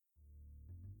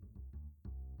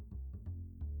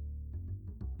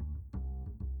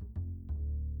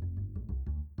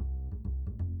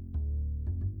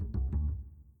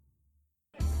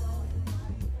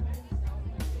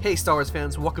Hey Star Wars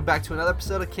fans, welcome back to another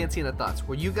episode of Cantina Thoughts,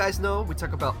 where you guys know we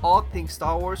talk about all things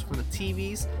Star Wars from the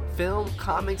TVs, film,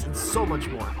 comics, and so much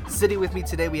more. Sitting with me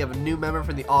today, we have a new member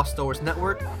from the All Star Wars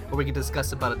Network, where we can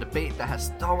discuss about a debate that has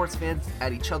Star Wars fans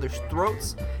at each other's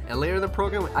throats, and later in the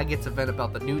program, I get to vent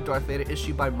about the new Darth Vader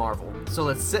issue by Marvel. So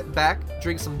let's sit back,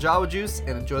 drink some Jawa juice,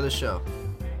 and enjoy the show.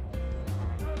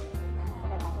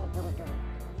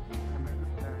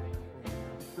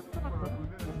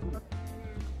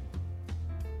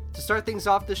 To start things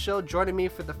off this show, joining me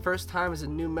for the first time is a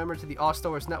new member to the All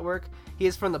Star Wars Network. He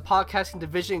is from the podcasting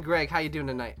division. Greg, how you doing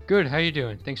tonight? Good, how you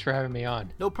doing? Thanks for having me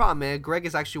on. No problem, man. Greg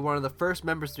is actually one of the first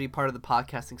members to be part of the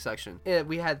podcasting section.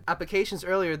 We had applications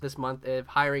earlier this month of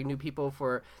hiring new people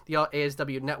for the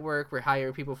ASW Network. We're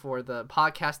hiring people for the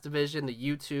podcast division, the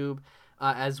YouTube,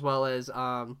 as well as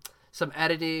some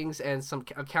editings and some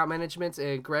account management.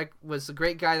 And Greg was a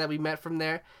great guy that we met from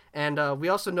there. And we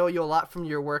also know you a lot from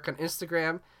your work on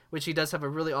Instagram, which he does have a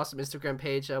really awesome Instagram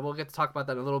page. We'll get to talk about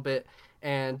that in a little bit.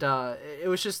 And it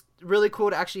was just really cool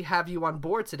to actually have you on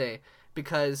board today,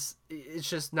 because it's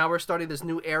just now we're starting this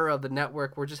new era of the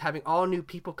network. We're just having all new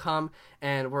people come,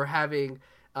 and we're having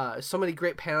so many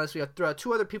great panelists. We have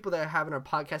two other people that I have in our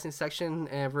podcasting section,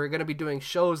 and we're going to be doing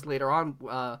shows later on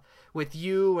with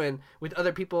you and with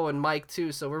other people and Mike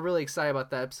too. So we're really excited about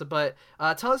that. But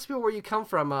tell us people where you come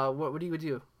from. What do you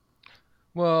do?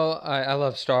 Well, I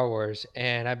love Star Wars,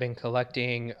 and I've been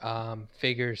collecting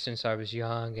figures since I was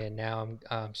young, and now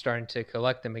I'm starting to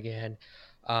collect them again.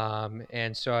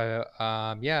 And so,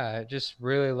 I just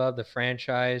really love the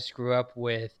franchise. Grew up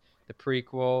with the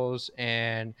prequels,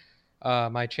 and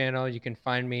my channel, you can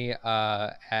find me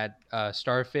at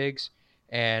Starfigs,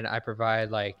 and I provide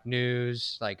like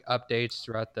news, like updates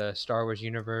throughout the Star Wars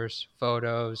universe,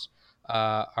 photos,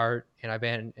 art, and I've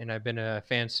been a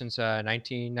fan since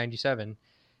 1997.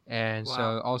 And Wow.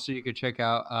 so also you could check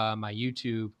out my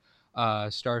YouTube,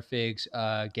 Starfigs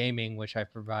Gaming, which I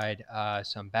provide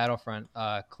some Battlefront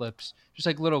clips, just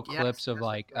like little clips of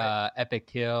like epic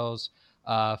kills,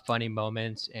 funny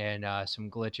moments, and some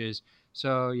glitches.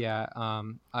 So yeah,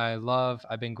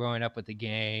 I've been growing up with the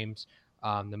games,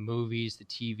 the movies, the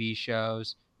TV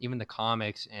shows, even the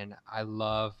comics, and I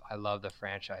love the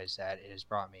franchise that it has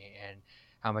brought me and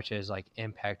how much it has like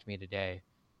impacted me today.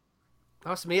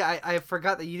 Awesome. Yeah, I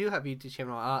forgot that you do have a YouTube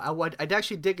channel. I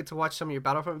actually did get to watch some of your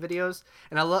Battlefront videos,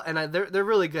 and they're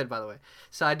really good, by the way.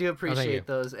 So I do appreciate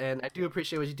those, and I do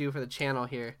appreciate what you do for the channel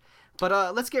here.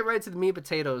 But let's get right into the meat and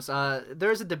potatoes.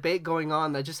 There's a debate going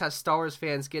on that just has Star Wars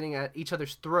fans getting at each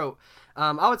other's throat.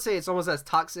 I would say it's almost as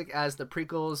toxic as the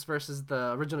prequels versus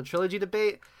the original trilogy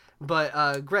debate.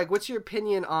 But Greg, what's your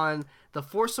opinion on The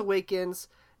Force Awakens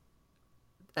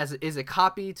as is a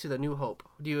copy to The New Hope?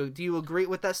 Do you agree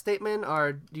with that statement,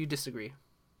 or do you disagree?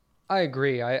 I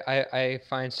agree. I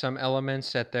find some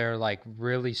elements that they're like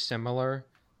really similar.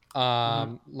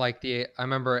 Like I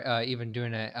remember even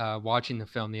doing watching the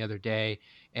film the other day,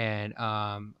 and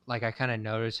like I kind of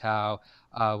noticed how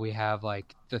we have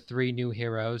like the three new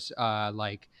heroes,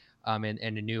 in A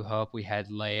New Hope we had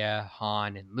Leia,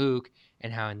 Han, and Luke,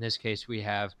 and how in this case we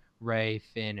have Rey,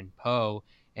 Finn, and Poe,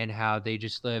 and how they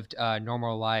just lived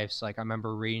normal lives. Like I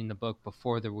remember reading the book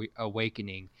Before the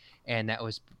Awakening, and that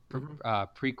was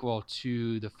prequel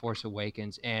to The Force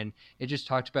Awakens, and it just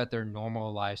talked about their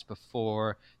normal lives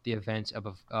before the events of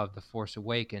The Force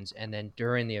Awakens, and then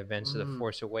during the events of The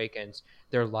Force Awakens,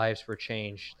 their lives were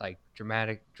changed like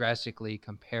drastically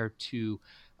compared to,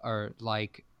 or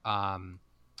like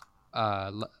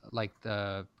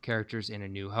the characters in A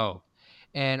New Hope.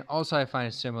 And also I find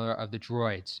it similar of the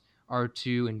droids,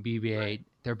 R2 and BB-8. Right.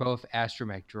 They're both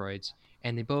astromech droids,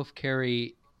 and they both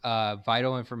carry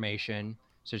vital information,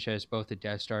 such as both the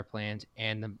Death Star plans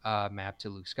and the map to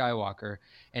Luke Skywalker,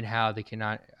 and how they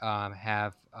cannot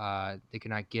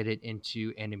get it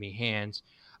into enemy hands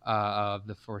of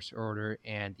the First Order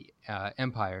and the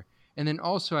Empire. And then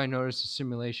also I noticed a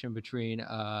simulation between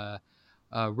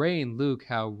Rey and Luke,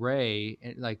 how Rey,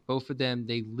 like both of them,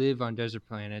 they live on desert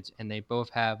planets, and they both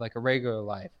have like a regular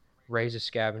life. Rey's a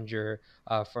scavenger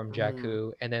from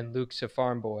Jakku, and then Luke's a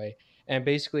farm boy. And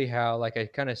basically how, like I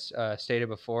kind of stated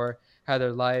before, how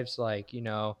their lives, like,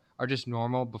 are just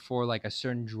normal before like a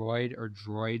certain droid or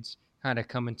droids kind of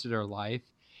come into their life.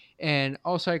 And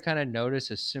also I kind of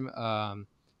noticed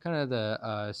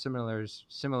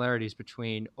similarities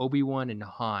between Obi-Wan and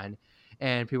Han.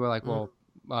 And people are like, well,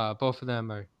 both of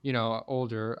them are,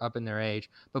 older, up in their age,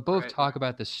 but both talk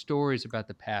about the stories about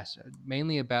the past,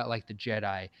 mainly about like the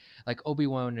Jedi. Like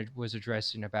Obi-Wan was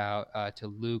addressing about to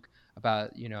Luke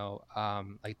about,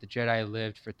 like the Jedi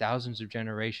lived for thousands of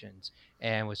generations,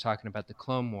 and was talking about the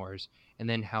Clone Wars, and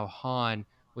then how Han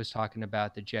was talking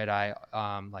about the Jedi,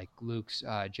 like Luke's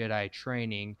Jedi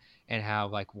training, and how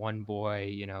like one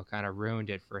boy, kind of ruined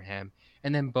it for him.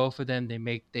 And then both of them, they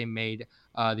made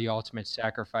the ultimate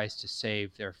sacrifice to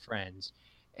save their friends.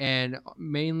 And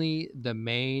mainly the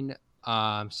main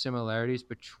similarities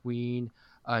between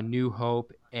New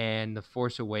Hope and The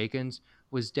Force Awakens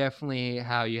was definitely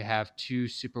how you have two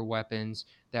super weapons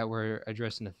that were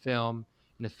addressed in the film.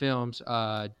 In the films,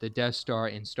 the Death Star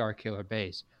and Star Killer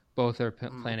Base. Both are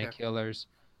planet Okay. killers.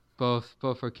 Both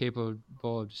are capable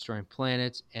of destroying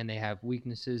planets, and they have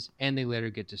weaknesses, and they later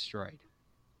get destroyed.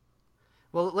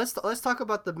 Well, let's talk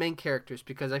about the main characters,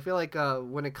 because I feel like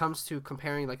when it comes to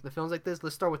comparing like the films like this,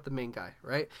 let's start with the main guy,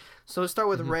 right? So let's start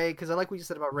with Mm-hmm. Rey, because I like what you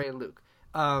said about Rey and Luke.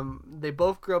 They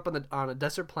both grew up on a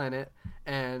desert planet,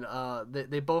 and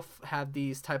they both have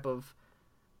these type of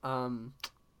um,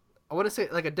 I want to say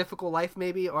like a difficult life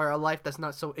maybe, or a life that's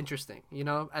not so interesting,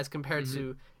 as compared Mm-hmm.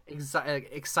 to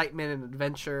excitement and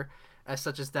adventure as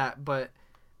such as that. But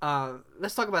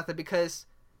let's talk about that, because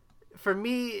for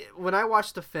me, when I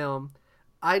watched the film,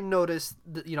 I noticed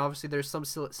that, obviously there's some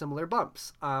similar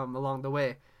bumps along the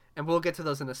way, and we'll get to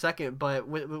those in a second. But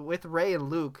with Ray and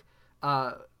Luke,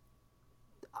 uh,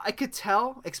 I could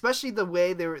tell, especially the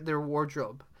way their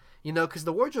wardrobe, because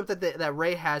the wardrobe that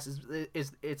Ray has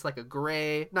is it's like a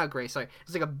gray, not gray, sorry,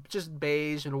 it's like a just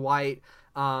beige and white,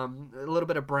 a little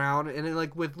bit of brown, and then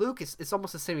like with Luke, it's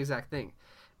almost the same exact thing,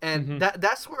 and Mm-hmm.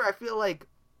 that's where I feel like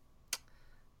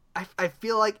I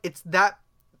feel like it's that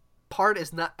part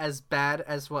is not as bad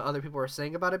as what other people are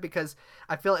saying about it, because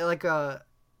I feel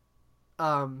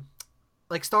um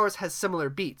like Star Wars has similar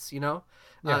beats,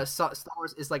 Yeah. Star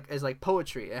Wars is like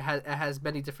poetry. It has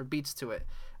many different beats to it,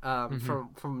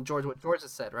 Mm-hmm. from what George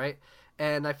has said, right?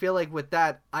 And I feel like with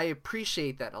that, I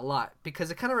appreciate that a lot,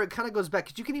 because it kind of goes back,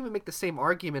 because you can even make the same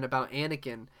argument about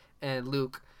Anakin and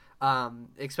Luke,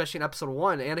 especially in Episode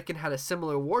 1. Anakin had a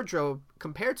similar wardrobe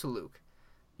compared to Luke,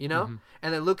 Mm-hmm.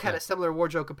 and then Luke had Yeah. a similar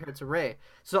wardrobe compared to Rey.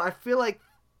 So I feel like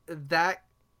that,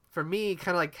 for me,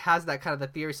 kind of like has that kind of the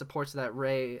theory supports that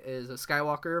Rey is a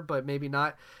Skywalker, but maybe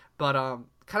not. But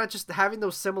kind of just having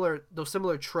those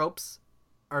similar tropes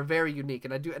are very unique,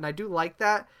 and I do like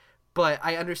that. But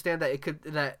I understand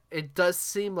that it does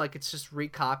seem like it's just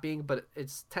recopying, but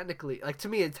it's technically, like, to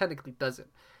me, it technically doesn't.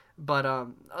 But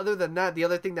other than that, the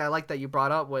other thing that I like that you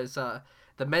brought up was the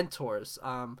mentors,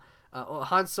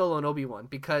 Han Solo and Obi-Wan,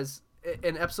 because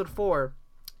in Episode 4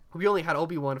 we only had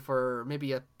Obi-Wan for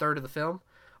maybe a third of the film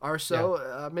or Yeah.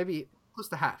 so, maybe close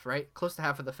to half, right? Close to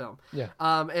half of the film. Yeah.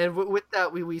 And with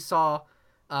that, we saw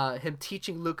him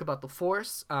teaching Luke about the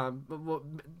Force,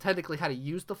 technically how to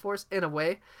use the Force in a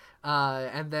way,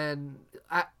 and then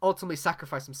ultimately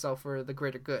sacrifice himself for the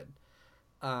greater good.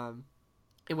 Um,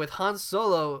 and with Han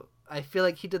Solo, I feel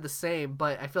like he did the same,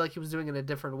 but I feel like he was doing it in a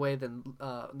different way than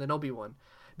Obi-Wan,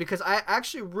 because I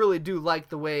actually really do like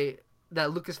the way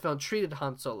that Lucasfilm treated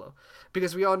Han Solo,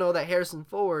 because we all know that Harrison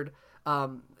Ford,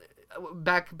 um,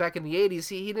 back in the 80s,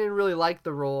 he didn't really like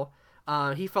the role.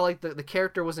 He felt like the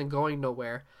character wasn't going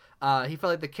nowhere. He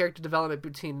felt like the character development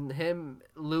between him,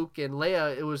 Luke, and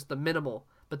Leia, it was the minimal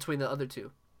between the other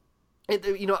two.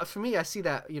 For me, I see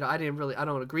that. I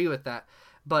don't agree with that.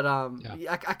 But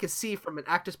Yeah. I could see from an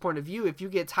actor's point of view, if you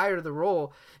get tired of the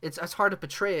role, it's hard to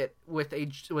portray it with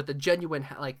a genuine,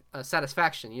 like,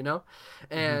 satisfaction, Mm-hmm.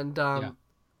 and Yeah.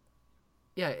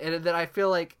 yeah, and then I feel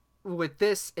like with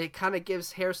this, it kind of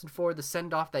gives Harrison Ford the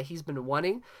send off that he's been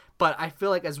wanting, but I feel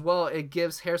like as well it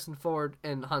gives Harrison Ford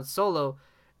and Han Solo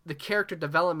the character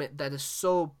development that is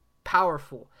so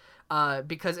powerful.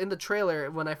 Because in the trailer,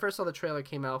 when I first saw the trailer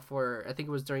came out for, I think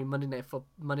it was during Monday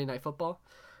Night Football.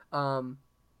 Um,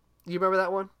 you remember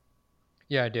that one?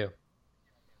 Yeah, I do.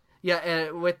 Yeah,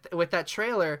 and with that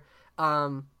trailer,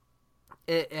 um,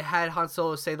 it had Han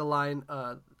Solo say the line,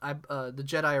 "The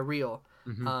Jedi are real."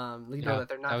 Mm-hmm. That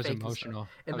they're That not was fake and stuff. emotional. I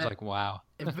And was then like, wow.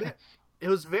 it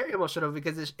was very emotional,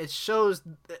 because it shows,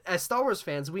 as Star Wars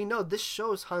fans, we know this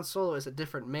shows Han Solo as a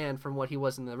different man from what he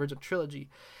was in the original trilogy,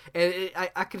 and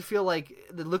I could feel like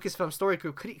the Lucasfilm story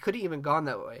group could have even gone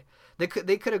that way. They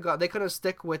could have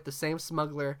stick with the same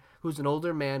smuggler who's an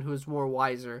older man who's more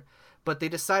wiser, but they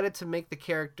decided to make the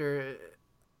character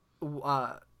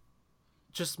uh,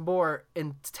 just more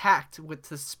intact with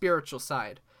the spiritual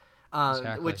side,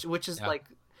 Exactly. which is Yeah. like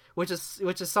which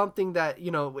is something that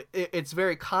it's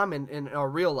very common in our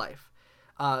real life,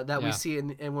 that we Yeah. see in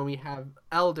when we have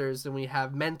elders and we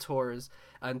have mentors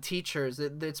and teachers.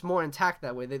 It's more intact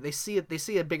that way. They see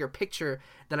a bigger picture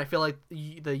than I feel like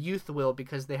the youth will,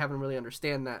 because they haven't really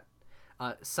understand that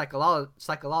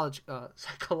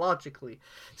psychologically.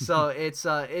 So it's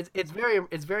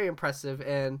very impressive,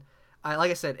 and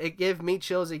like I said, it gave me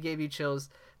chills. It gave you chills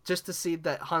just to see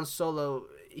that Han Solo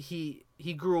he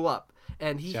grew up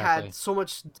and he had Exactly. so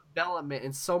much development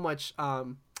and so much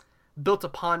built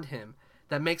upon him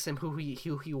that makes him who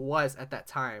he was at that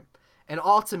time. And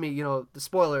ultimately, the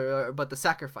spoiler, but the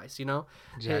sacrifice,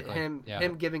 Exactly. Yeah.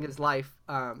 him giving his life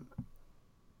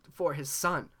for his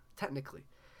son, technically,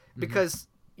 Hmm. because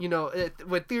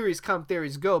with theories come,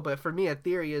 theories go. But for me, a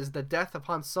theory is the death of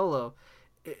Han Solo.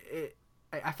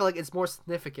 I feel like it's more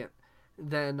significant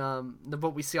than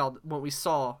what we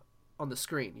saw on the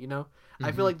screen.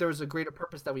 I feel Hmm. like there was a greater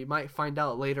purpose that we might find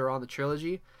out later on the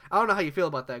trilogy. I don't know how you feel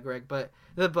about that, Greg, but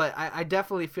I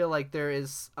definitely feel like there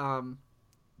is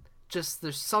just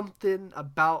there's something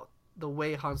about the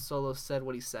way Han Solo said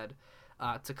what he said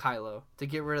to Kylo to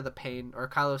get rid of the pain, or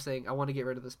Kylo saying, "I want to get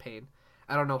rid of this pain."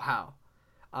 I don't know how,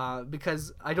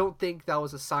 because I don't think that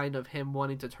was a sign of him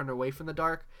wanting to turn away from the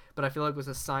dark, but I feel like it was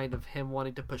a sign of him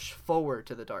wanting to push forward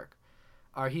to the dark,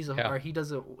 Yeah. or he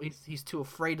doesn't he's too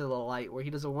afraid of the light, where he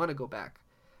doesn't want to go back,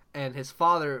 and his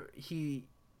father he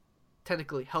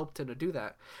technically helped him to do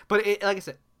that. But like I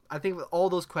said, I think all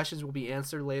those questions will be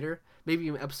answered later, maybe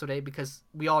in episode 8, because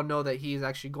we all know that he's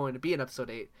actually going to be in episode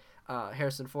 8.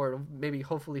 Harrison Ford, maybe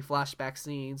hopefully flashback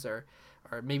scenes or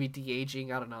maybe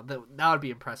de-aging. I don't know. That would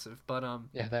be impressive. But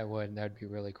Yeah, that'd be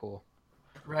really cool.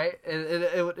 right,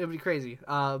 it would be crazy.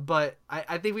 But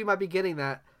I think we might be getting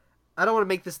that. I don't want to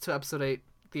make this to episode 8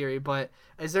 theory, but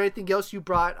is there anything else you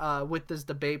brought with this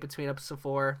debate between episode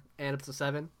 4 and episode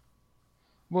 7?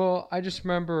 Well, I just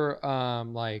remember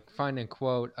like finding a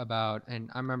quote about, and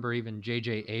I remember even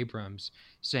J.J. Abrams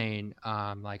saying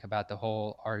like about the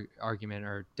whole argument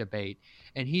or debate,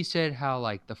 and he said how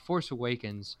like the Force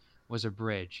Awakens was a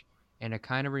bridge and a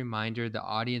kind of reminder the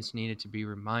audience needed to be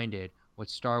reminded what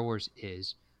Star Wars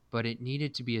is, but it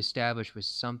needed to be established with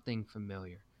something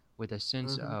familiar, with a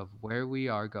sense Mm-hmm. of where we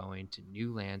are going to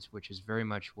new lands, which is very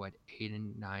much what 8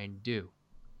 and 9 do.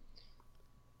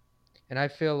 And I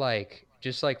feel like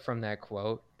just like from that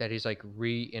quote that he's like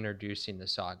reintroducing the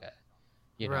saga.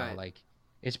 Right. Like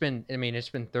it's been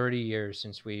 30 years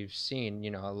since we've seen,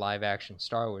 a live action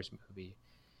Star Wars movie.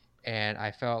 And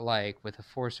I felt like with The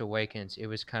Force Awakens, it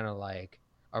was kind of like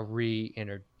a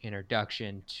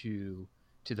reintroduction to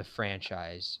the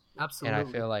franchise. And I feel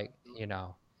Absolutely. like,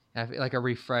 I feel like a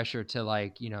refresher to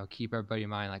like, keep everybody in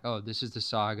mind like, oh, this is the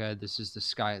saga, this is the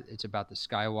sky, it's about the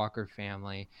Skywalker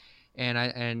family.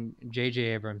 And JJ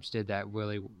Abrams did that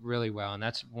really really well, and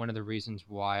that's one of the reasons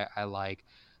why I like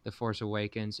The Force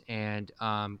Awakens, and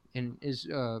is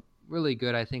really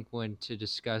good, I think, when to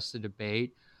discuss the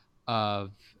debate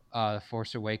of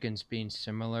Force Awakens being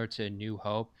similar to New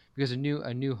Hope, because a New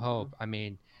Mm-hmm. Hope, I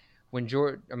mean,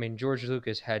 George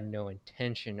Lucas had no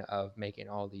intention of making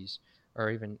all these,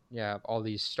 or even all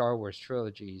these Star Wars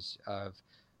trilogies of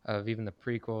even the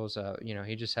prequels.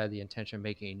 He just had the intention of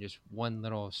making just one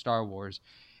little Star Wars,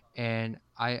 and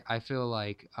I feel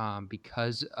like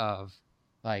because of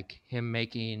like him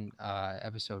making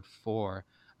episode 4,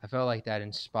 I felt like that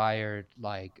inspired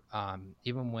like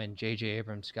even when J.J.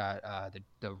 Abrams got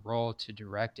the role to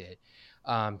direct it,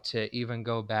 to even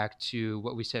go back to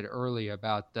what we said earlier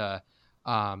about the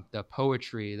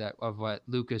poetry that of what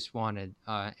Lucas wanted,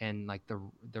 and like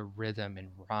the rhythm and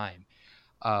rhyme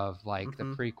of like the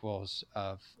Mm-hmm. prequels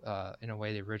of in a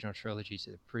way the original trilogy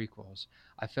to the prequels.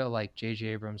 I feel like J.J.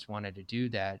 Abrams wanted to do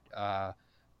that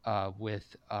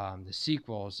with the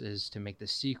sequels, is to make the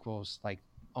sequels like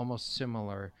almost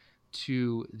similar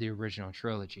to the original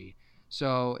trilogy.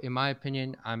 So in my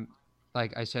opinion, I'm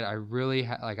like I said, I really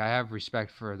like I have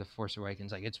respect for The Force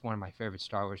Awakens. Like it's one of my favorite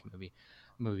Star Wars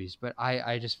movies, but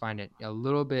I just find it a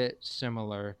little bit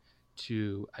similar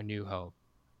to A New Hope.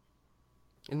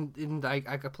 And I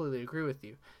completely agree with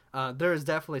you. There is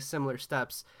definitely similar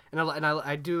steps, and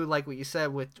I do like what you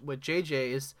said with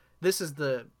JJ is this is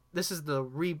the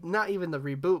not even the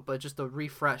reboot, but just the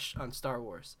refresh on Star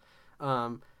Wars.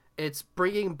 It's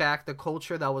bringing back the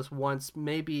culture that was once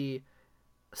maybe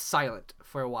silent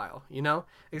for a while,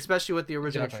 especially with the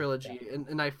original Exactly. trilogy,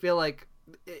 and I feel like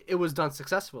it was done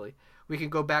successfully. We can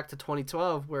go back to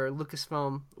 2012 where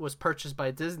Lucasfilm was purchased by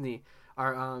Disney.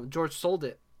 George sold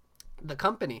the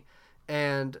company,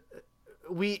 and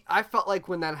I felt like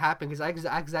when that happened, because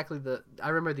I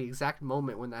remember the exact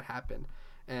moment when that happened,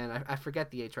 and I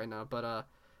forget the age right now,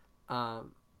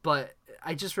 but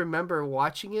I just remember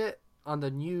watching it on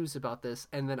the news about this,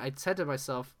 and then I said to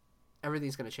myself,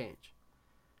 everything's gonna change.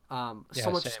 So Yeah,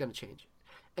 much is same. gonna change,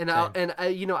 and Same.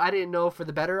 I didn't know for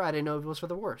the better, I didn't know if it was for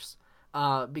the worse,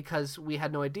 because we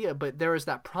had no idea. But there was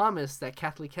that promise that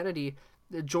Kathleen Kennedy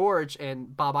George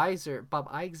and Bob Iger.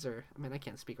 I mean, I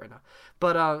can't speak right now,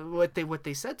 but what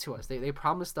they said to us, they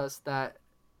promised us that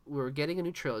we were getting a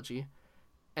new trilogy,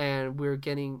 and we are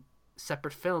getting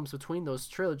separate films between those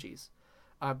trilogies,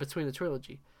 between the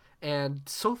trilogy. And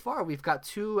so far, we've got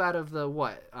two out of the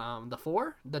the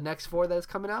four, the next four that is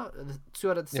coming out,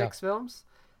 two out of the Yeah. six films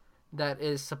that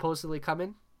is supposedly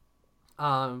coming.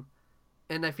 Um,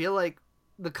 and I feel like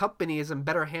the company is in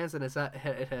better hands than it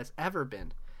has ever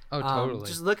been. Oh, totally.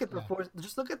 Just look at the Yeah. force.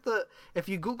 Just look at the. If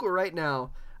you Google right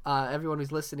now, everyone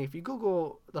who's listening, if you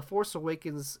Google the Force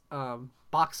Awakens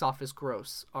box office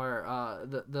gross, or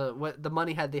the what the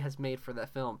money had they has made for that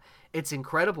film, it's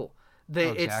incredible. Oh,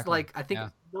 It's exactly. like I think Yeah.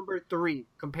 it's number three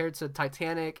compared to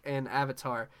Titanic and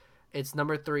Avatar. It's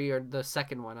number three or the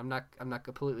second one. I'm not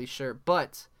completely sure,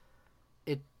 but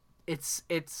it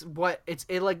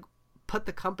it like put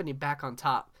the company back on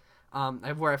top.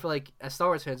 Where I feel like as Star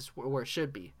Wars fans, where it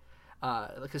should be,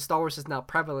 because Star Wars is now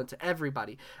prevalent to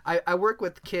everybody. I work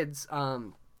with kids.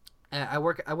 I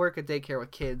work at daycare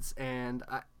with kids, and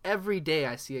every day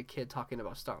I see a kid talking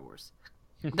about Star Wars.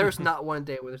 There's not one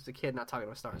day where there's a kid not talking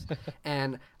about Star Wars.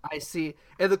 And I see,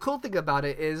 and the cool thing about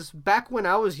it is, back when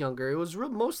I was younger, it was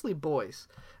mostly boys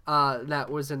that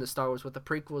was into Star Wars with the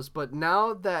prequels. But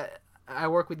now that I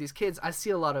work with these kids, I see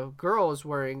a lot of girls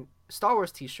wearing Star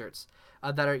Wars T-shirts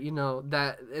that are,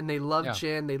 and they love Yeah.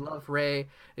 Jin, they love Rey,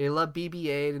 they love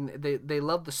BB-8, and they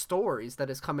love the stories that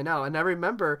is coming out. And I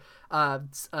remember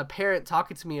a parent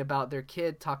talking to me about their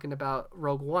kid talking about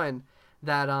Rogue One,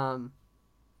 that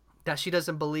that she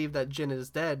doesn't believe that Jin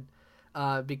is dead,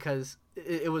 because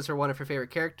it was one of her favorite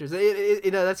characters.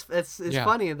 That's it's Yeah.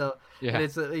 funny though, and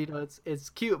Yeah. it's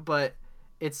cute, but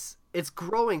it's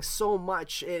growing so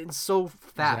much and so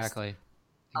fast. Exactly.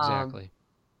 Um, Exactly.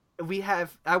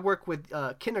 I work with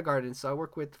kindergarten, so I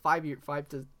work with 5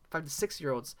 to 6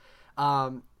 year olds,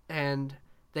 and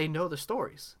they know the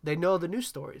stories. They know the new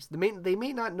stories. They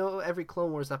may not know every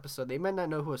Clone Wars episode. They may not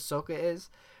know who Ahsoka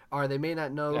is, or they may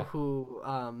not know Yeah. who.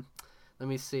 Let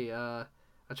me see. I'm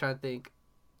trying to think,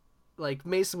 like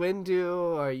Mace Windu,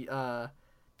 or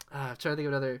I'm trying to think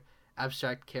of another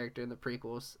abstract character in the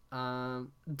prequels.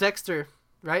 Dexter,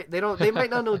 right? They don't. They might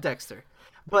not know Dexter,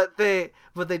 but they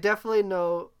definitely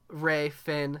know Rey,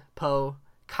 Finn, Poe,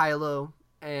 Kylo,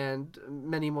 and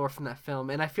many more from that film.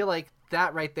 And I feel like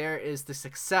that right there is the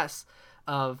success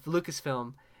of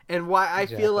Lucasfilm, and why I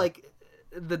feel Exactly. like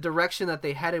the direction that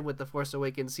they headed with the Force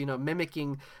Awakens,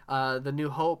 mimicking the New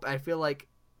Hope. I feel like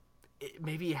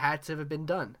maybe it had to have been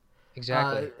done. Uh,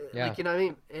 Exactly. Yeah. like what I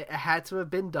mean, it had to have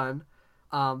been done.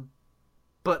 Um,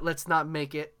 but let's not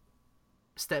make it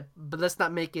But let's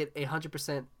not make it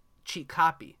 100% cheap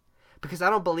copy, because I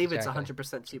don't believe it's a Exactly.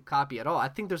 100% cheap copy at all. I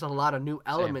think there's a lot of new Same.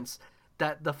 elements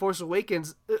that the Force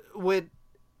Awakens would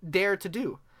dare to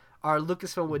do, or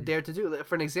Lucasfilm would Mhm. dare to do.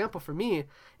 For an example, for me,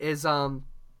 is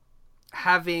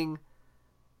having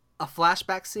a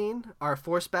flashback scene or a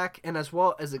force back, and as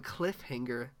well as a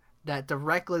cliffhanger that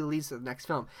directly leads to the next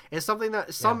film. It's something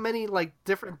that so Yeah. many like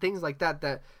different things like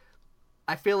that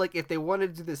I feel like if they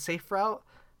wanted to do the safe route,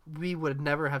 we would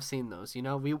never have seen those.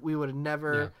 We would Yeah.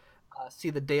 never see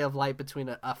the day of light between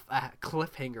a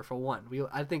cliffhanger for one.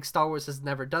 I think Star Wars has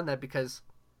never done that, because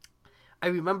I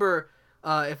remember,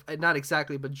 if not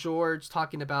exactly, but George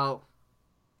talking about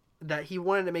that he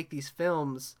wanted to make these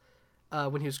films,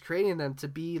 when he was creating them, to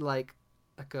be like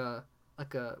a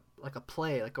like a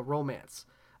play, like a romance.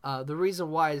 The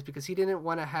reason why is because he didn't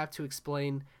want to have to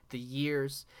explain the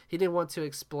years. He didn't want to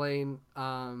explain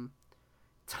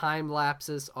time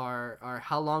lapses, or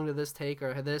how long did this take,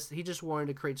 or this. He just wanted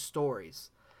to create stories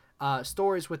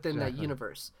within that Exactly.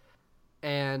 universe.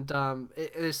 And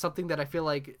it is something that I feel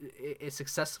like is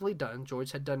successfully done.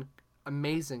 George had done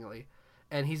amazingly,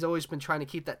 and he's always been trying to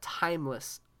keep that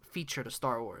timeless feature to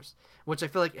Star Wars, which I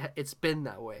feel like it's been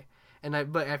that way.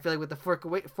 But I feel like with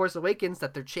the Force Awakens,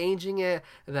 that they're changing it,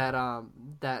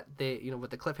 that they, with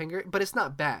the cliffhanger, but it's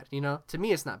not bad. To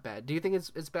me, it's not bad. Do you think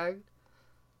it's bad?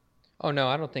 Oh no,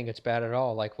 I don't think it's bad at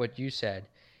all. Like what you said,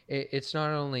 it's not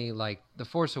only like the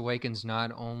Force Awakens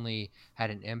not only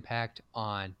had an impact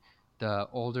on the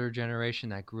older generation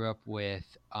that grew up with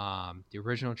the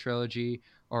original trilogy,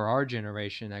 or our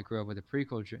generation that grew up with the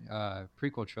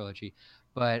prequel trilogy,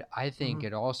 but I think Mm-hmm.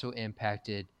 it also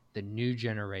impacted the new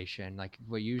generation, like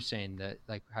what you're saying, that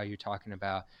like how you're talking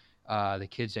about the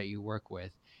kids that you work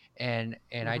with, and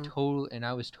Mm-hmm.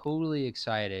 I was totally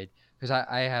excited because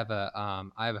I have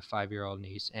a 5 year old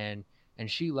niece, and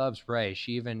she loves Ray.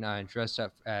 She even dressed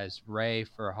up as Ray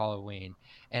for Halloween,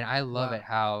 and I love it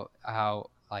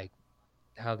Wow.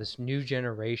 how this new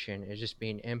generation is just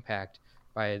being impacted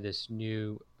by this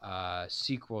new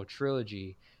sequel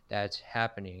trilogy that's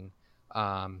happening,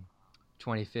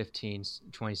 2015,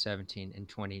 2017, and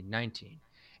 2019.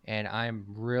 And I'm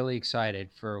really excited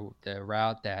for the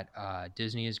route that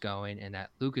Disney is going and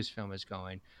that Lucasfilm is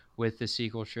going with the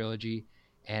sequel trilogy.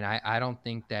 And I don't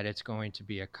think that it's going to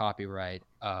be a copyright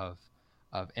of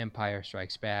Empire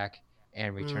Strikes Back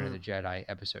and Return of Mm. the Jedi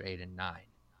Episode 8 and 9.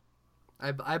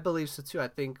 I believe so too. I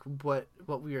think what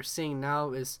we are seeing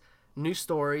now is new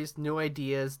stories, new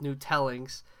ideas, new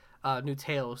tellings, new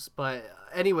tales. But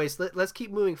anyways, let's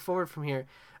keep moving forward from here.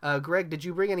 Greg, did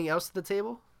you bring any else to the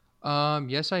table?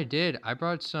 Yes, I did. I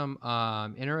brought some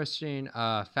interesting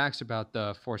facts about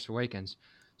the Force Awakens.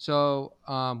 So,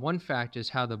 one fact is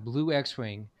how the blue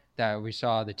X-wing that we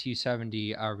saw, the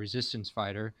T-70 Resistance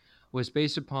fighter, was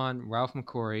based upon Ralph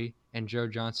McQuarrie and Joe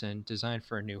Johnson, designed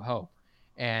for A New Hope.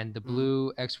 And the Mm.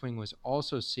 blue X-wing was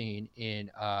also seen in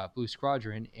Blue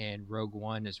Squadron and Rogue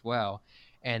One as well.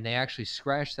 And they actually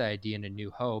scratched that idea in A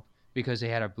New Hope because they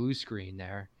had a blue screen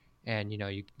there, and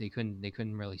they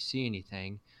couldn't really see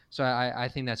anything. So I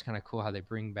think that's kind of cool how they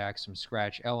bring back some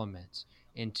scratch elements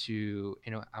into,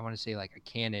 I want to say like a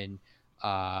canon,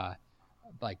 uh,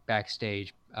 like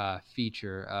backstage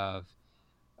feature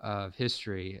of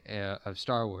history of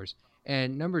Star Wars.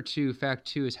 And number two, fact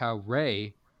two, is how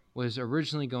Rey was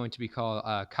originally going to be called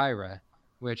Kyra,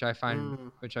 which I find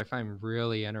Mm. which I find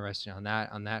really interesting on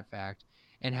that fact,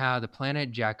 and how the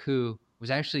planet Jakku was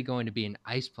actually going to be an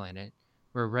ice planet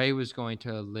where Rey was going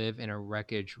to live in a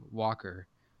wreckage walker,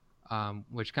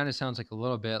 which kind of sounds like a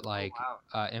little bit Oh like wow.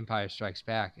 Empire Strikes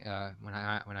Back. When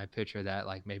I picture that,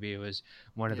 like maybe it was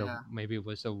Yeah. maybe it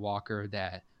was the walker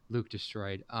that Luke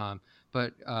destroyed.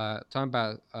 But talking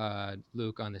about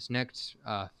Luke on this next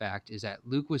fact is that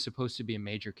Luke was supposed to be a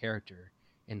major character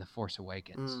in The Force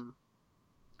Awakens, Mm.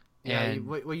 Yeah. and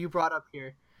What you brought up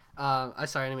here. I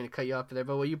sorry, I didn't mean to cut you off there,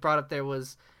 but what you brought up there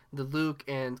was the Luke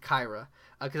and Kyra,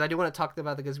 because I do want to talk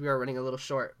about that because we are running a little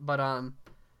short. But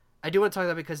I do want to talk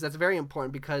about that because that's very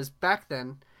important because back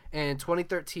then in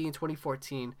 2013,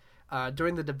 2014,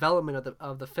 during the development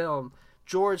of the film,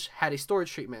 George had a story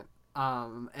treatment.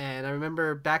 And I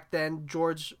remember back then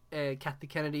George and Kathy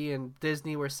Kennedy and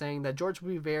Disney were saying that George would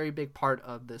be a very big part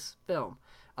of this film.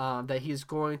 That he's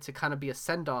going to kind of be a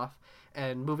send off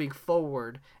and moving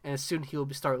forward, and soon he'll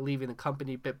start leaving the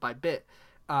company bit by bit.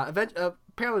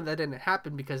 Apparently that didn't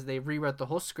happen because they rewrote the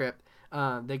whole script.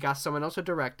 They got someone else to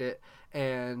direct it,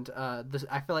 and I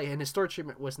feel like his story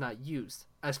treatment was not used,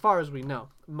 as far as we know.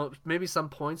 Maybe some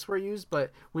points were used,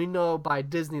 but we know by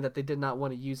Disney that they did not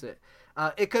want to use it.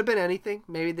 It could have been anything.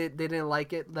 Maybe they didn't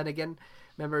like it. Then again,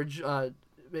 remember,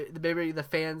 maybe the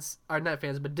fans are not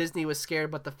fans, but Disney was scared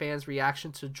about the fans'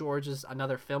 reaction to George's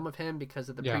another film of him because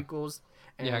of the yeah, prequels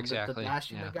yeah, and the exactly,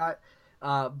 bashing they yeah, got.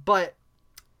 But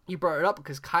you brought it up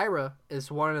because Kyra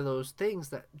is one of those things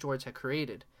that George had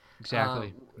created, exactly,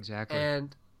 um, exactly,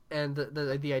 and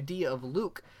the idea of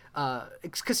Luke,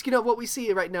 because what we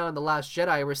see right now in the Last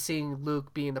Jedi, we're seeing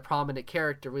Luke being the prominent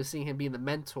character. We're seeing him being the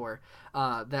mentor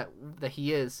that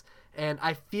he is, and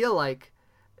I feel like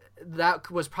that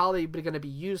was probably going to be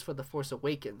used for the Force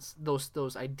Awakens.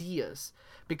 Those ideas,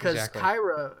 because exactly,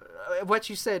 Kyra, what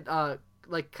you said,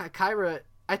 like Kyra.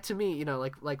 To me,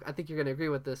 like I think you're gonna agree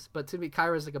with this, but to me,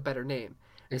 Kyra is like a better name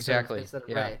exactly, instead of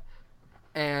yeah, Rey,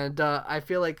 and I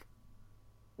feel like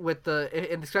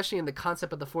and especially in the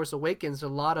concept of the Force Awakens, a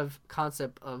lot of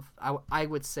concept of I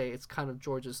would say it's kind of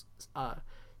George's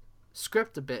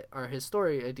script a bit or his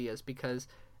story ideas because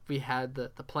we had the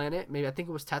planet, maybe I think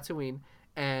it was Tatooine,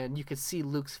 and you could see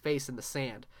Luke's face in the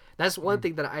sand. That's one mm,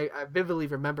 thing that I vividly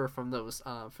remember from those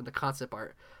from the concept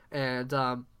art, and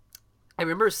I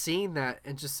remember seeing that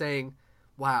and just saying,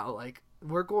 "Wow, like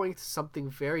we're going to something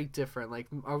very different. Like,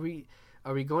 are we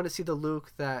going to see the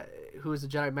Luke who is the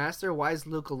Jedi Master? Why is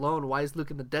Luke alone? Why is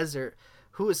Luke in the desert?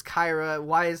 Who is Kyra?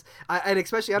 Why is and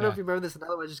especially I don't know yeah, if you remember this.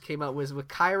 Another one just came out was with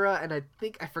Kyra, and I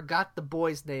think I forgot the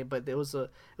boy's name, but it was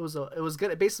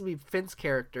good. Basically Finn's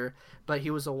character, but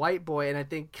he was a white boy, and I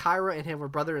think Kyra and him were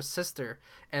brother and sister,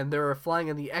 and they were flying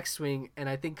in the X-wing, and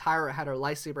I think Kyra had her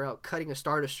lightsaber out cutting a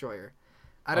star destroyer.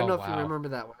 I don't oh know if you wow, remember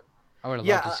that one. I would have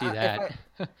Yeah, loved to see if that.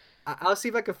 I'll see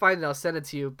if I can find it. I'll send it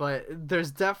to you. But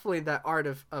there's definitely that art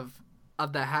of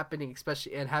that happening,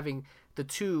 especially and having the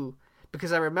two.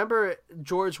 Because I remember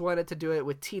George wanted to do it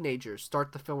with teenagers,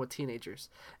 start the film with teenagers,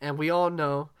 and we all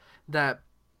know that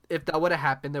if that would have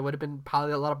happened, there would have been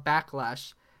probably a lot of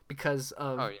backlash because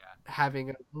Oh of yeah, having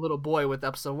a little boy with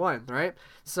episode one, right?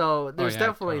 So oh there's yeah,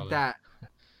 definitely totally. that.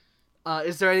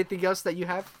 Is there anything else that you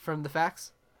have from the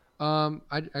facts?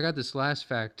 I got this last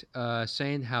fact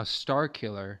saying how Star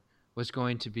Killer was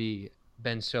going to be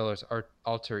Ben Solo's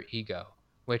alter ego.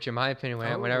 Which, in my opinion,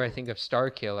 whenever I Oh, think of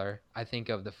Starkiller, I think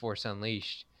of the Force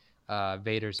Unleashed,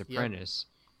 Vader's yep. apprentice.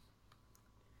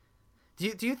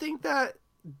 Do you think that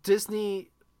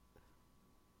Disney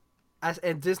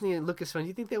and Disney and Lucasfilm, do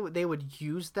you think they would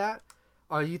use that,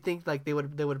 or you think like they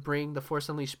would bring the Force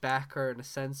Unleashed back, or in a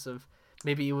sense of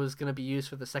maybe it was gonna be used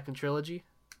for the second trilogy?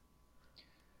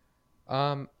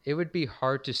 It would be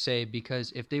hard to say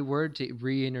because if they were to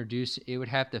reintroduce, it would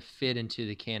have to fit into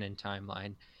the canon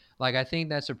timeline. Like I think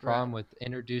that's a Right. problem with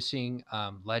introducing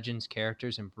Legends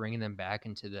characters and bringing them back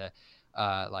into the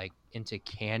like into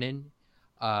canon.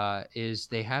 Is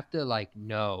they have to like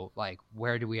know like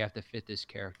where do we have to fit this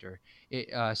character? It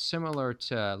similar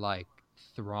to like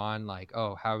Thrawn, like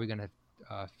oh how are we gonna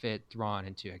fit Thrawn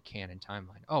into a canon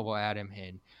timeline? Oh we'll add him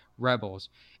in Rebels,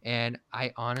 and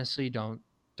I honestly don't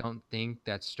think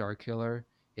that Starkiller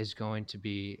is going to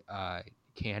be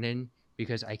canon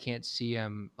because I can't see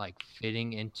him like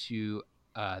fitting into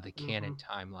the Mm-hmm. canon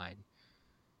timeline.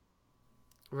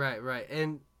 Right, right,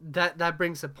 and that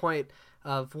brings a point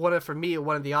of one of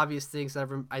the obvious things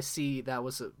I see that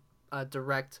was a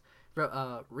direct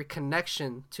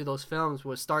reconnection to those films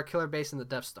was Star Killer Base and the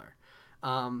Death Star.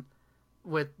 Um,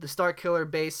 with the Star Killer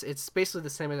Base, it's basically the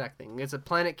same exact thing. It's a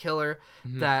planet killer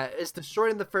Hmm. that is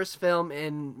destroyed in the first film,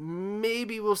 and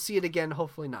maybe we'll see it again.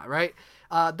 Hopefully not, right?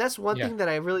 That's one Yeah, thing that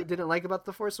I really didn't like about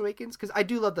the Force Awakens, because I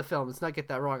do love the film. Let's not get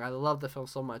that wrong. I love the film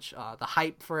so much. The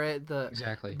hype for it, the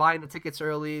exactly. buying the tickets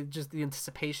early, just the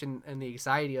anticipation and the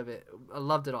anxiety of it. I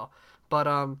loved it all. But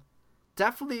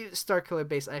definitely Star Killer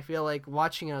Base. I feel like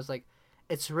watching it, I was like,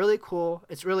 it's really cool.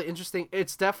 It's really interesting.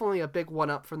 It's definitely a big one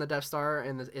up from the Death Star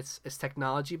and its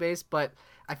technology base. But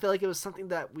I feel like it was something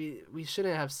that we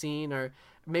shouldn't have seen, or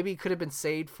maybe it could have been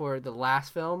saved for the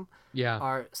last film, Yeah,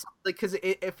 or something, because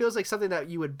it feels like something that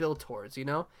you would build towards.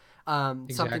 Something that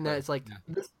exactly. is like Yeah.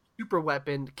 this super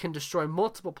weapon can destroy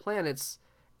multiple planets,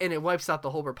 and it wipes out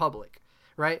the whole Republic,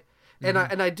 right? Hmm.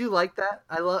 And I do like that.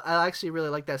 I actually really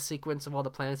like that sequence of all the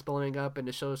planets blowing up, and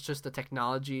it shows just the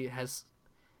technology has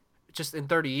just in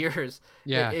 30 years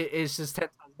Yeah, it's just 10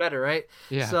 times better, right?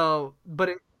 yeah. So but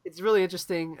it's really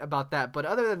interesting about that. But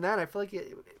other than that, I feel like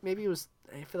maybe it was,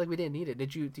 I feel like we didn't need it.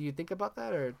 Do you think about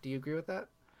that, or do you agree with that?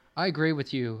 I agree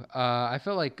with you. I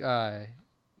felt like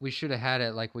we should have had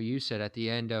it like what you said at the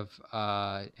end of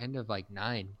like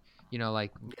nine. You know,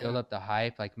 like build Yeah. up the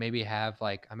hype. Like maybe have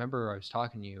like I remember I was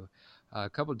talking to you a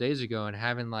couple days ago and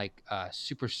having like a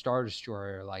Super Star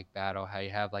Destroyer like battle. How you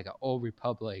have like an old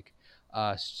Republic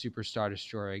Super Star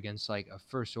Destroyer against like a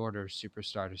First Order Super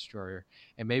Star Destroyer,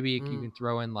 and maybe you Mm. can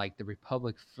throw in like the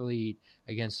Republic fleet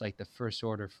against like the First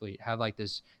Order fleet. Have like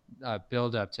this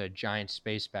build up to a giant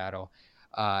space battle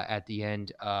at the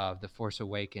end of The Force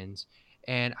Awakens.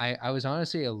 And I was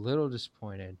honestly a little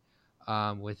disappointed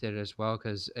with it as well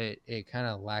because it kind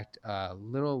of lacked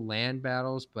little land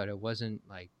battles, but it wasn't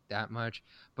like that much.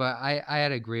 But I had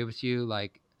to agree with you.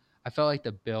 Like, I felt like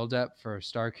the buildup for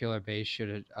Starkiller Base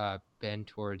should have been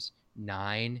towards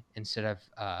 9 instead of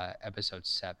episode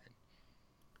 7.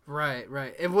 Right,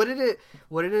 right. And wouldn't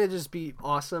it just be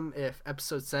awesome if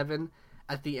episode 7,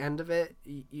 at the end of it,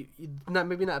 not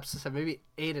maybe not episode 7, maybe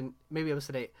 8, and maybe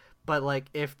episode 8, but like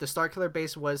if the Star Killer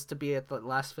Base was to be at the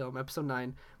last film, episode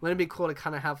 9, wouldn't it be cool to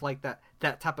kind of have like that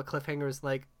type of cliffhangers,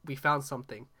 like we found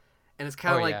something, and it's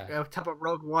kind Oh, of like yeah. a type of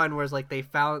Rogue One, where it's like they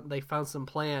found some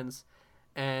plans,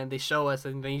 and they show us,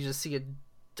 and then you just see a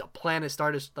planet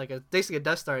start as like basically a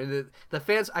Death Star. And the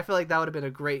fans, I feel like that would have been a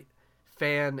great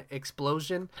fan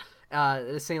explosion.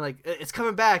 Saying like it's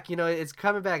coming back, it's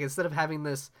coming back, instead of having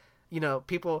this,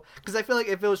 people, because I feel like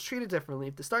if it was treated differently,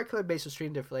 if the Star Killer Base was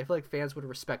treated differently, I feel like fans would have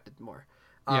respected more.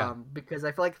 Yeah. Because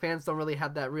I feel like fans don't really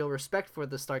have that real respect for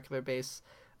the Star Killer Base.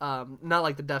 Not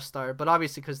like the Death Star, but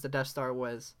obviously because the Death Star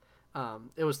was,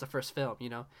 it was the first film.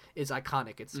 It's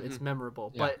iconic. Hmm. It's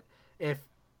memorable. Yeah. If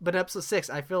but episode 6,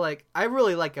 I feel like I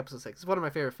really like episode 6. It's one of my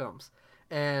favorite films,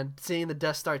 and seeing the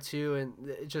Death Star 2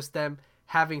 and just them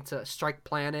having to strike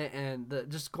planet and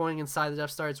just going inside the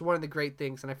Death Star, it's one of the great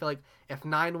things. And I feel like if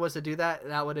 9 was to do that,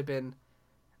 that would have been,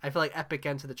 I feel like, epic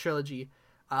end to the trilogy.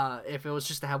 If it was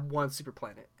just to have one super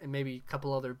planet and maybe a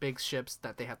couple other big ships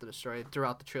that they have to destroy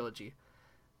throughout the trilogy.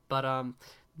 But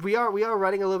we are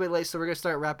running a little bit late, so we're gonna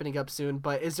start wrapping it up soon.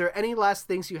 But is there any last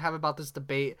things you have about this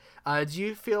debate? Do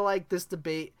you feel like this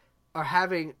debate, or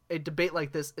having a debate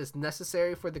like this, is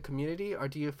necessary for the community, or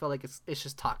do you feel like it's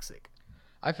just toxic?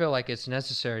 I feel like it's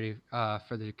necessary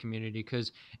for the community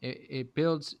because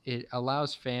it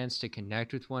allows fans to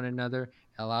connect with one another,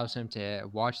 allows them to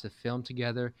watch the film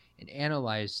together and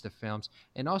analyze the films,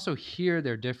 and also hear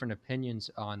their different opinions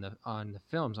on the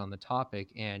films, on the topic,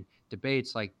 and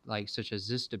debates like such as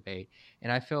this debate.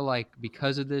 And I feel like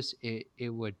because of this, it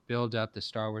would build up the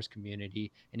Star Wars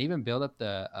community and even build up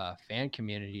the fan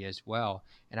community as well.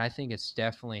 And I think it's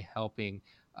definitely helping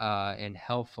and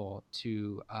helpful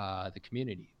to the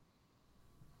community.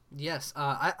 Yes,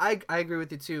 I agree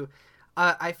with you too.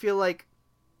 I feel like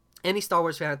any Star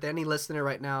Wars fan out there, any listener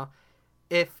right now,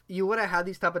 if you want to have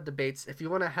these type of debates, if you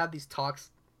want to have these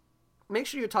talks, make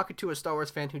sure you're talking to a Star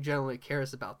Wars fan who generally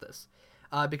cares about this,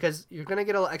 because you're gonna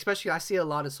get especially I see a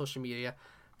lot of social media,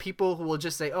 people who will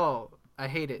just say, "Oh, I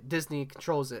hate it. Disney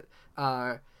controls it.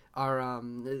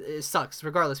 It sucks."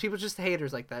 Regardless, people just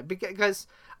haters like that because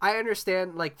I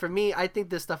understand. Like for me, I think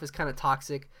this stuff is kind of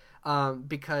toxic,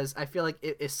 because I feel like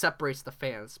it separates the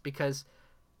fans because,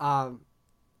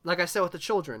 like I said with the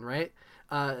children, right?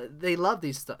 They love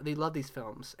they love these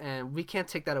films, and we can't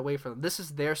take that away from them. This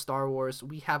is their Star Wars.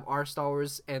 We have our Star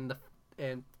Wars, and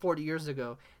 40 years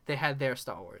ago they had their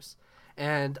Star Wars,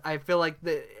 and I feel like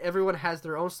everyone has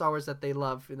their own Star Wars that they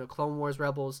love. You know, Clone Wars,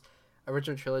 Rebels,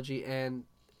 original trilogy, and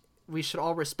we should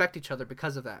all respect each other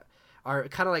because of that. Or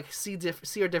kind of like see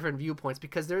our different viewpoints,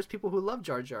 because there's people who love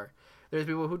Jar Jar, there's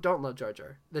people who don't love Jar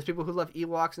Jar, there's people who love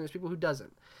Ewoks, and there's people who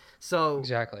doesn't. So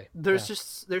Exactly. there's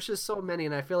just so many,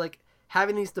 and I feel like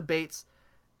having these debates,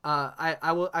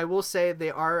 I will say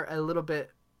they are a little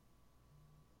bit,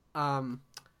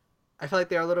 I feel like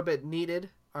they are a little bit needed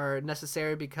or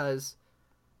necessary because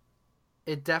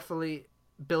it definitely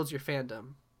builds your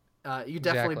fandom. You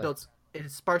definitely Exactly.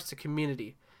 it sparks a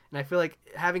community, and I feel like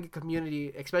having a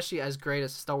community, especially as great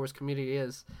as Star Wars community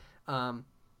is,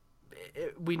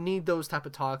 we need those type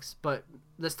of talks. But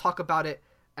let's talk about it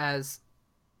as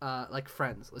like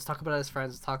friends. Let's talk about it as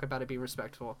friends. Let's talk about it being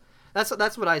respectful.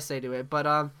 That's what I say to it.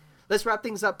 But let's wrap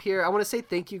things up here. I want to say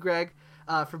thank you, Greg,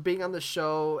 for being on the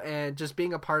show and just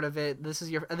being a part of it. This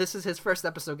is his first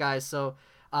episode, guys. So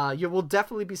you will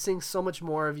definitely be seeing so much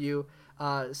more of you.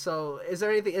 So is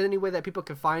there any way that people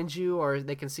can find you or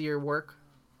they can see your work?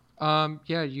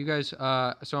 Yeah, you guys,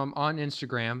 so I'm on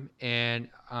Instagram and,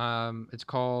 my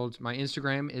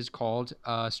Instagram is called,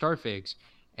 Starfigs.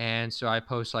 And so I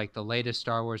post like the latest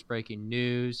Star Wars breaking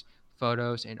news,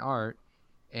 photos, and art.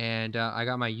 And, I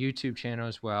got my YouTube channel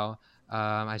as well.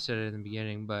 I said it in the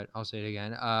beginning, but I'll say it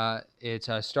again. It's,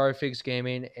 Starfigs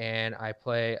Gaming, and I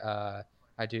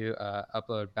do,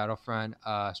 upload Battlefront,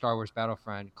 Star Wars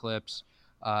Battlefront clips,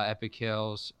 epic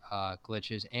kills,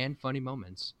 glitches, and funny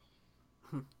moments.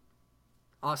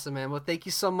 Awesome, man. Well, thank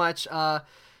you so much.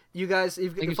 You guys, if you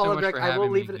Thank can you so follow much Greg, for I will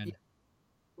having me leave it. again.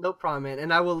 No problem, man.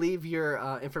 And I will leave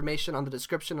your information on the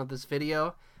description of this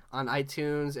video on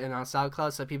iTunes and on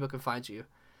SoundCloud so people can find you.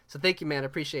 So thank you, man. I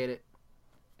appreciate it.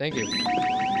 Thank you.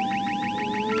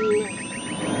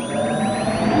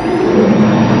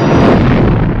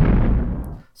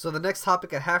 So the next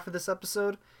topic I have for this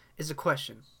episode is a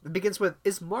question. It begins with,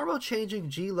 is Marvel changing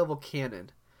G-level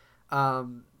canon?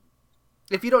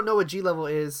 If you don't know what G-level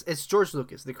is, it's George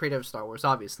Lucas, the creator of Star Wars,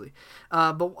 obviously.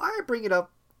 But why I bring it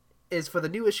up is for the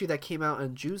new issue that came out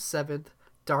on June 7th,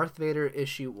 Darth Vader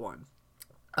issue 1.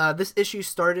 This issue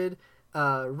started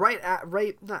right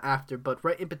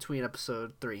in between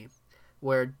episode 3,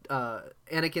 where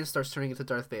Anakin starts turning into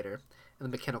Darth Vader in the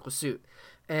mechanical suit.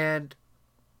 And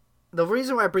the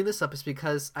reason why I bring this up is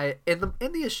because in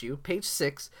the issue, page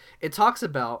 6, it talks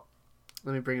about,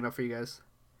 let me bring it up for you guys.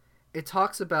 It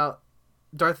talks about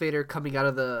Darth Vader coming out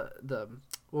of the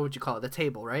what would you call it, the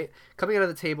table, right? Coming out of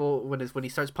the table when he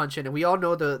starts punching, and we all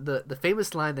know the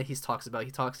famous line that he talks about.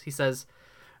 He says,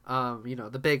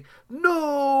 the big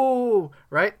no,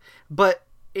 right? But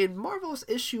in Marvel's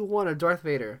issue 1 of Darth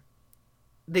Vader,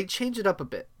 they change it up a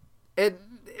bit, and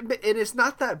it's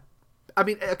not that. I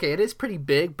mean, okay, it is pretty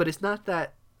big, but it's not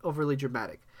that overly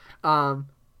dramatic.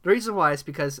 The reason why is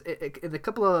because in a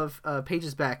couple of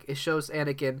pages back, it shows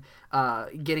Anakin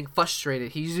getting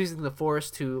frustrated. He's using the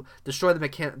Force to destroy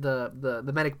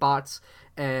the medic bots,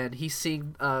 and he's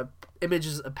seeing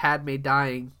images of Padme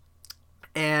dying,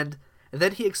 and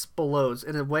then he explodes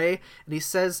in a way, and he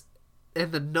says,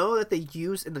 and the no that they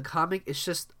use in the comic is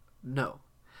just no.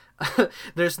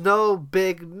 There's no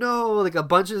big no, like a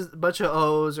bunch of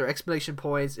O's or explanation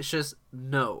points. It's just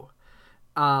no.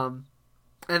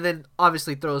 And then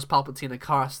obviously throws Palpatine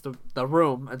across the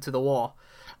room into the wall.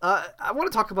 I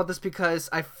want to talk about this because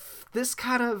this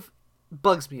kind of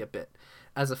bugs me a bit.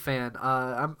 as a fan.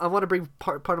 I want to bring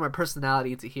part of my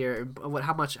personality into here, and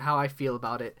how I feel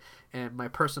about it, and my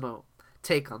personal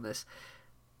take on this.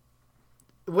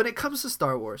 When it comes to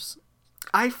Star Wars,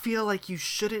 I feel like you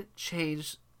shouldn't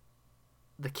change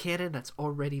the canon that's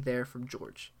already there from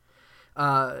George.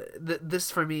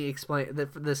 This for me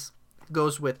this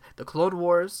goes with the Clone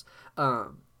Wars,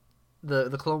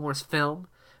 the Clone Wars film,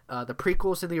 the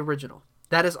prequels, and the original.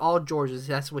 That is all George's.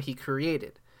 That's what he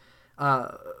created.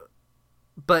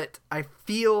 But I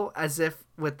feel as if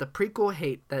with the prequel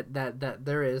hate that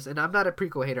there is, and I'm not a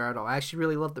prequel hater at all. I actually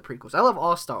really love the prequels. I love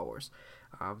all Star Wars.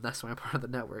 That's why I'm part of the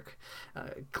network.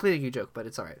 Cleaning you joke, but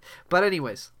it's alright. But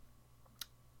anyways,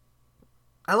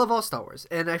 I love all Star Wars,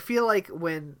 and I feel like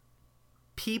when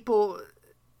people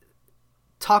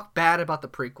talk bad about the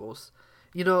prequels,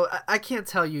 you know, I can't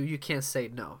tell you can't say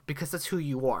no, because that's who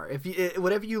you are. If you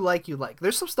whatever you like, you like.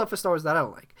 There's some stuff in Star Wars that I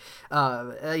don't like.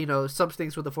 You know, some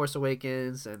things with the Force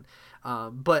Awakens, and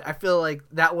but I feel like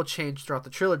that will change throughout the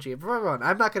trilogy.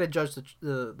 I'm not going to judge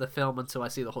the film until I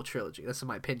see the whole trilogy. That's in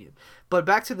my opinion. But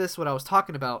back to this, what I was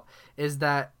talking about is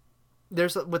that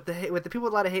there's with the people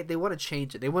with a lot of hate, they want to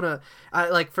change it. They want to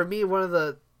like, for me, one of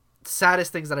the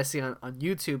saddest things that I see on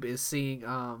YouTube is seeing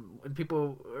when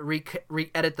people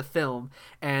re-edit the film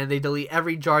and they delete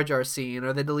every Jar Jar scene,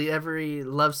 or they delete every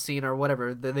love scene, or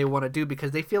whatever that they want to do,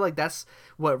 because they feel like that's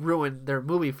what ruined their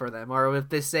movie for them. Or if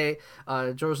they say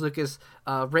George Lucas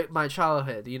raped my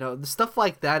childhood, you know, the stuff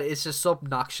like that is just so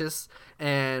obnoxious,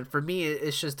 and for me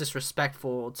it's just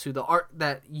disrespectful to the art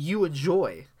that you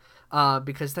enjoy,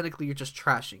 because technically you're just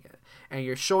trashing it, and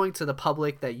you're showing to the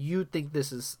public that you think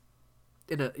this is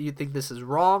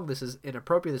wrong, this is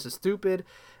inappropriate, this is stupid,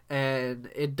 and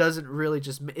it doesn't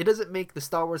make the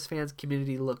Star Wars fans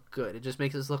community look good. It just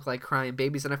makes us look like crying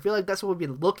babies, and I feel like that's what we've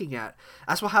been looking at.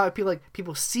 That's how I feel like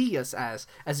people see us as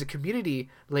a community,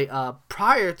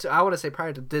 prior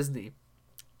to Disney,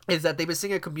 is that they've been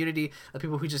seeing a community of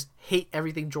people who just hate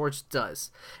everything George does,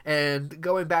 and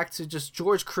going back to just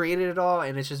George created it all,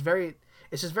 and it's just very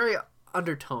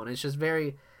undertone. It's just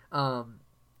very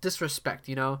disrespect,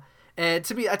 you know. And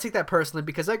to me, I take that personally,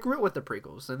 because I grew up with the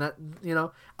prequels, and that, you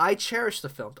know, I cherish the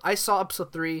film. I saw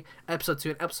episode 3, episode 2,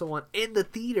 and episode 1 in the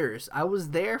theaters. I was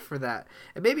there for that.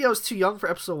 And maybe I was too young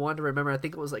for episode 1 to remember. I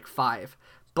think it was like 5.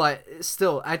 But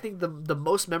still, I think the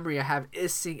most memory I have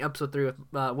is seeing episode 3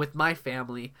 with my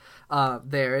family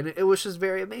there. And it was just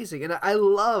very amazing. And I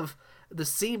love the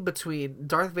scene between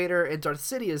Darth Vader and Darth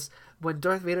Sidious when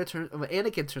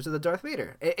Anakin turns into Darth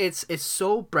Vader. It's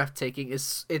so breathtaking.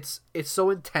 It's so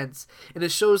intense, and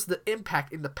it shows the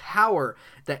impact and the power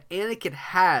that Anakin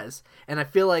has. And I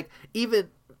feel like it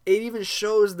even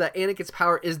shows that Anakin's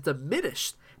power is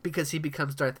diminished because he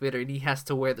becomes Darth Vader and he has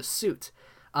to wear the suit.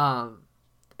 And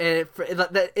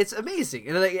it's amazing,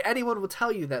 and like, anyone will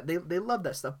tell you that they love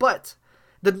that stuff. But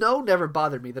the no never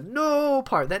bothered me. The no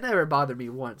part, that never bothered me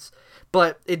once.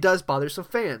 But it does bother some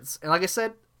fans. And like I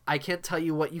said, I can't tell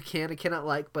you what you can and cannot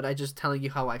like, but I'm just telling you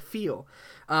how I feel.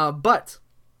 But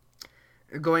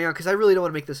going on, because I really don't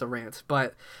want to make this a rant,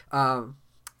 but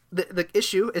the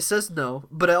issue, it says no,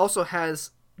 but it also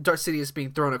has Darth Sidious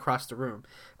being thrown across the room.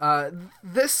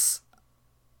 This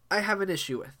I have an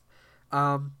issue with.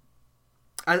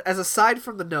 As aside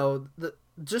from the no,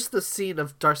 just the scene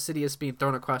of Darth Sidious being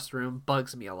thrown across the room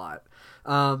bugs me a lot.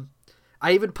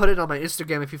 I even put it on my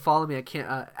Instagram. If you follow me, at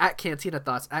Cantina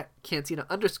Thoughts, at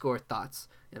Cantina_thoughts.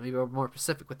 Yeah, maybe I'm more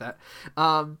specific with that.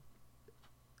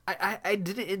 I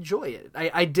didn't enjoy it.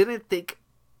 I didn't think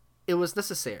it was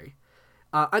necessary.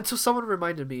 Until someone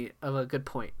reminded me of a good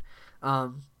point.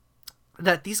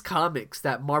 That these comics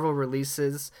that Marvel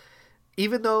releases,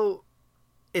 even though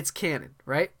it's canon,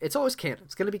 right? It's always canon.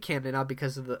 It's going to be canon now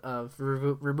because of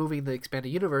removing the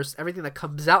expanded universe. Everything that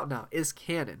comes out now is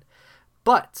canon.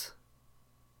 But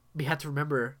we have to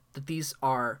remember that these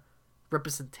are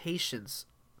representations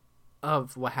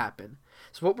of what happened.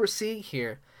 So what we're seeing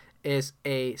here is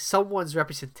someone's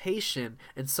representation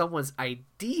and someone's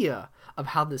idea of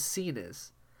how this scene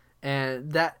is.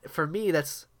 And that, for me,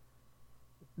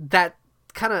 that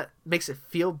kind of makes it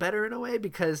feel better in a way,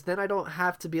 because then I don't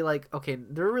have to be like, okay,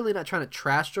 they're really not trying to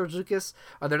trash George Lucas,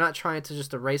 or they're not trying to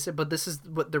just erase it, but this is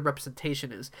what their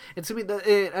representation is. And to me,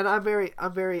 and I'm very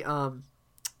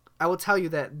I will tell you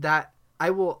that I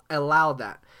will allow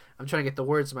that. I'm trying to get the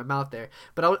words in my mouth there,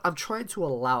 but I'm trying to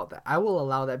allow that. I will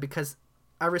allow that because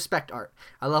I respect art.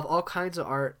 I love all kinds of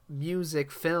art: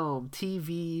 music, film,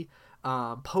 TV,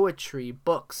 poetry,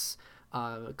 books,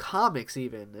 comics,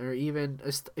 or even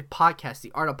a podcast,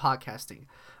 the art of podcasting.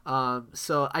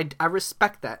 So I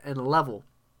respect that in a level,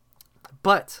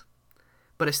 but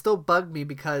it still bugged me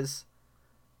because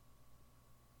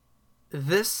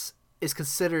this is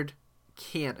considered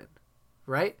canon,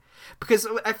 right? Because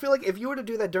I feel like if you were to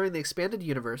do that during the expanded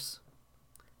universe,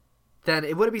 then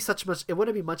it wouldn't be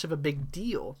much of a big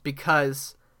deal,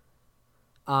 because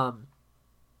the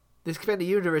expanded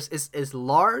universe is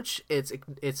large, it's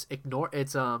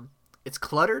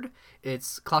cluttered,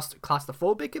 it's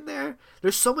claustrophobic in there.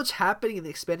 There's so much happening in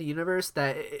the expanded universe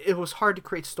that it was hard to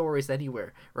create stories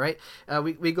anywhere, right?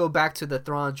 We go back to the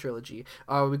Thrawn trilogy,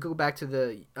 we go back to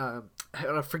the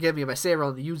forgive me if I say it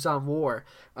wrong, the Yuzan War,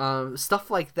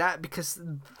 stuff like that, because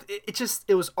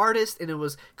it was artists and it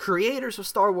was creators of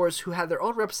Star Wars who had their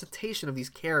own representation of these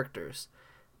characters,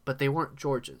 but they weren't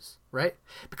George's, right?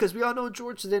 Because we all know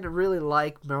George didn't really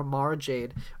like Mara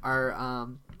Jade, or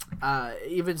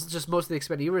even just most of the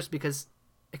expanded universe, because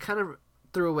it kind of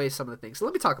threw away some of the things. So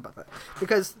let me talk about that,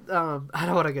 because I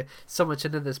don't want to get so much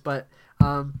into this, but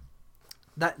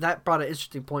that brought an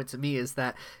interesting point to me, is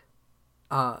that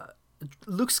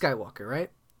Luke Skywalker, right?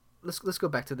 Let's go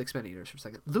back to the expanded universe for a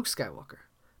second. Luke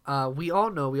Skywalker, we all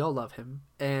love him,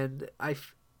 and I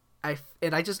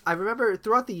remember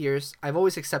throughout the years I've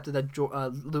always accepted that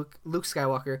Luke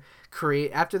Skywalker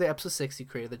after the episode 6 he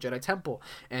created the Jedi Temple,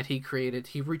 and he tried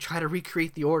to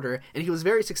recreate the Order, and he was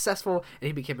very successful, and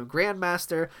he became a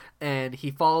Grandmaster, and he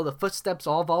followed the footsteps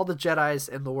of all the Jedis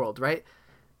in the world, right?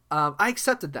 I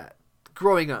accepted that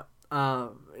growing up,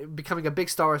 becoming a big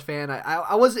Star Wars fan.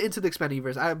 I wasn't into the expanded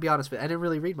universe, I'll be honest with you. I didn't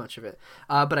really read much of it,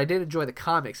 but I did enjoy the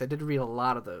comics. I did read a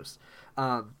lot of those.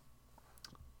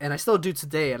 And I still do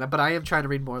today, but I am trying to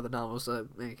read more of the novels,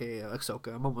 aka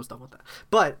Ahsoka. I'm almost done with that.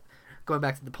 But going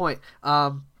back to the point,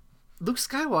 Luke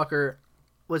Skywalker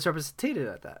was represented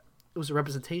at that. It was a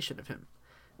representation of him,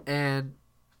 and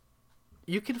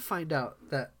you can find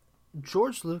out that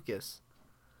George Lucas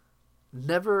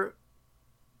never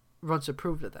once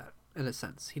approved of that. In a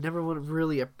sense, he never would have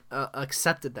really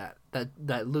accepted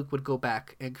that Luke would go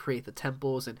back and create the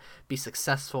temples and be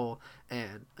successful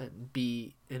and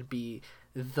be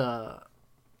the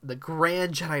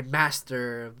grand Jedi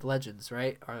Master of the Legends,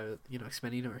 right? Or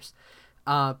expanded universe,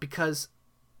 because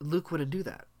Luke wouldn't do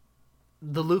that.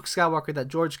 The Luke Skywalker that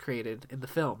George created in the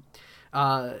film,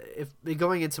 if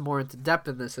going into depth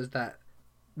in this, is that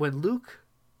when Luke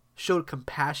showed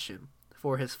compassion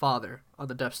for his father on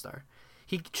the Death Star,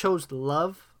 he chose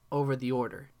love over the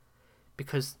Order,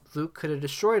 because Luke could have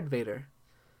destroyed Vader,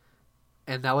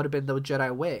 and that would have been the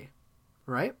Jedi way,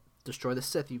 right? Destroy the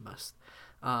Sith, you must.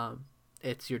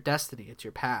 It's your destiny, it's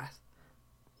your path.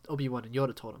 Obi-Wan and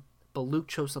Yoda told him. But Luke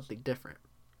chose something different.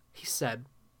 He said,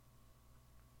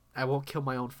 I won't kill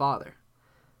my own father,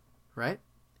 right?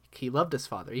 He loved his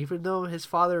father, even though his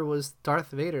father was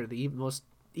Darth Vader, the most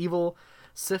evil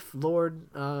Sith Lord,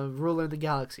 ruler in the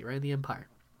galaxy, right, in the Empire.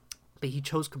 But he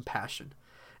chose compassion,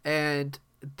 and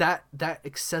that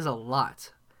says a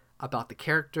lot about the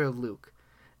character of Luke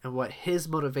and what his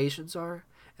motivations are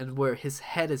and where his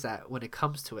head is at when it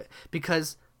comes to it.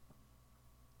 Because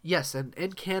yes, and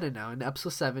in canon now, in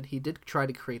episode 7, he did try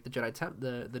to create the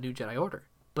new Jedi Order,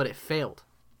 but it failed,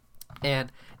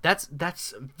 and that's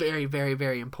very, very,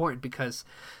 very important, because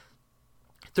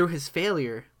through his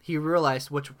failure, he realized,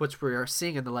 which we are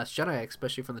seeing in The Last Jedi,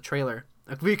 especially from the trailer.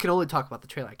 Like, we can only talk about the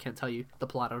trailer. I can't tell you the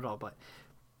plot at all, but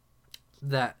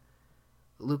that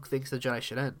Luke thinks the Jedi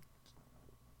should end.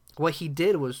 What he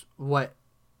did was what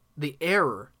the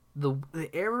error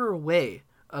way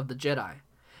of the Jedi,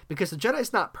 because the Jedi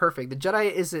is not perfect. The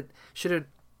Jedi is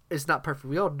not perfect.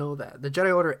 We all know that. The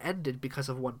Jedi Order ended because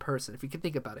of one person, if you can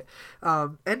think about it.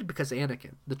 Ended because of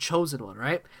Anakin, the chosen one,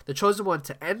 right? The chosen one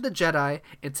to end the Jedi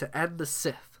and to end the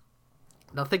Sith.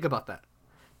 Now think about that,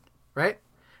 right?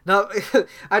 Now,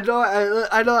 I know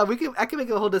I can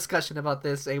make a whole discussion about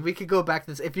this, and we could go back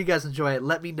to this. If you guys enjoy it,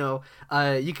 let me know.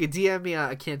 You can DM me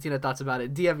at Cantina thoughts about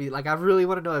it. DM me, like, I really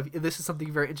want to know if this is something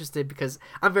you're very interested, because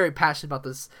I'm very passionate about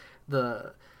this,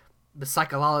 the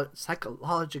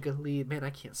psychologically, man,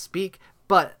 I can't speak,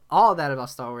 but all that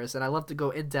about Star Wars, and I love to go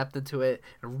in depth into it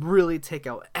and really take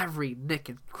out every nick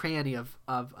and cranny of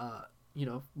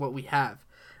what we have.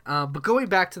 But going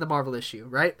back to the Marvel issue,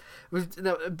 right?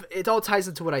 It all ties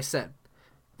into what I said.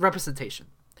 Representation.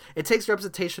 It takes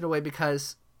representation away,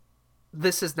 because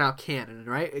this is now canon,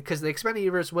 right? Because the expanded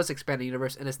universe was expanded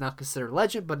universe and it's now considered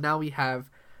legend, but now we have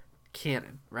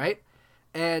canon, right?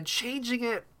 And changing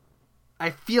it, I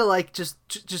feel like just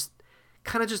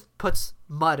kind of just puts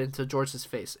mud into George's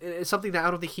face. It's something that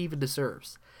I don't think he even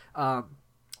deserves,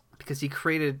 because he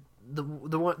created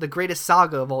the greatest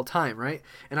saga of all time, right?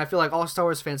 And I feel like all Star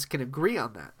Wars fans can agree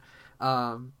on that.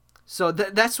 So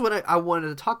that's what I wanted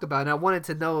to talk about, and I wanted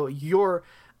to know your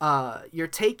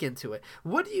take into it.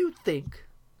 What do you think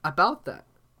about that?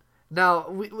 Now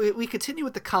we continue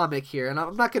with the comic here, and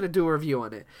I'm not gonna do a review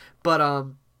on it, but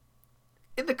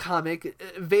in the comic,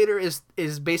 Vader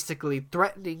is basically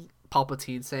threatening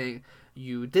Palpatine, saying,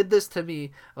 "You did this to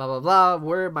me, blah blah blah.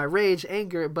 Where my rage,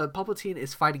 anger?" But Palpatine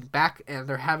is fighting back, and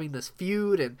they're having this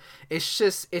feud, and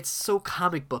it's so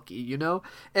comic booky, you know.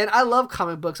 And I love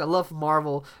comic books. I love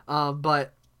Marvel,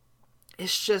 but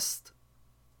it's just,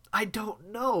 I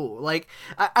don't know. Like,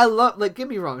 I love, like, get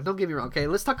me wrong. Don't get me wrong, okay?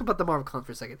 Let's talk about the Marvel comic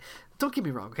for a second. Don't get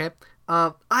me wrong, okay?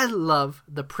 I love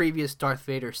the previous Darth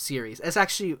Vader series. It's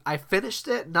actually, I finished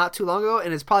it not too long ago,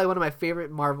 and it's probably one of my favorite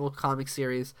Marvel comic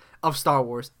series of Star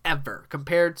Wars ever.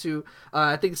 Compared to,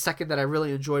 I think the second that I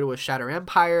really enjoyed was Shatter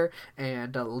Empire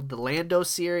and the Lando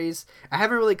series. I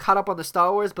haven't really caught up on the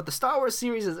Star Wars, but the Star Wars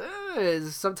series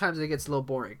is sometimes it gets a little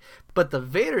boring. But the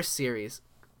Vader series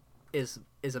is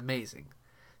amazing.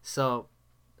 So,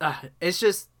 it's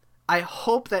just, I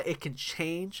hope that it can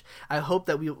change. I hope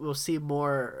that we'll see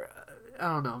more,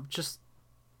 I don't know, just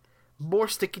more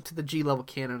sticking to the G-level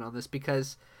canon on this,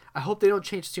 because I hope they don't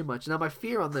change too much. Now, my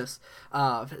fear on this,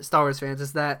 Star Wars fans,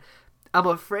 is that I'm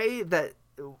afraid that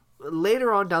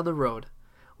later on down the road,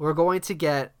 we're going to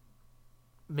get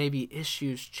maybe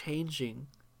issues changing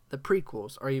the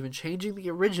prequels, or even changing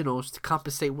the originals to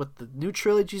compensate what the new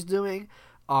trilogy's doing,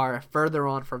 or further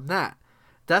on from that.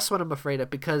 That's what I'm afraid of,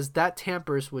 because that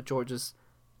tampers with George's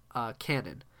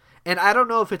canon. And I don't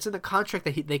know if it's in the contract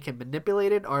that they can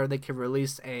manipulate it, or they can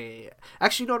release a...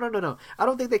 Actually, no. I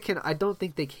don't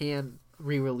think they can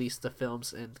re-release the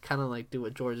films and kind of like do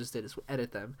what George's did, is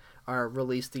edit them or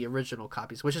release the original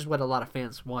copies, which is what a lot of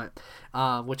fans want,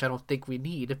 which I don't think we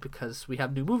need, because we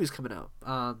have new movies coming out.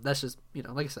 That's just,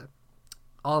 like I said,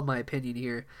 all my opinion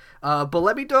here. But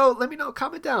let me know,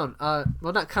 comment down.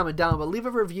 Well, not comment down, but leave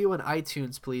a review on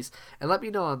iTunes, please, and let me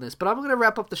know on this. But I'm going to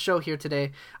wrap up the show here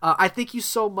today. I thank you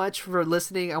so much for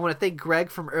listening. I want to thank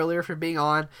Greg from earlier for being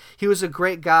on. He was a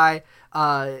great guy.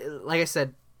 Like I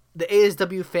said, the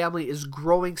ASW family is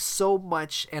growing so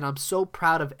much, and I'm so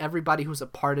proud of everybody who's a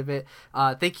part of it.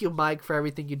 Thank you, Mike, for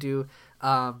everything you do.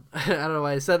 I don't know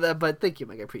why I said that, but thank you,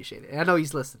 Mike. I appreciate it. I know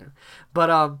he's listening.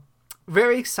 But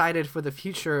very excited for the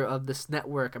future of this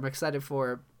network. I'm excited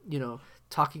for,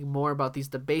 talking more about these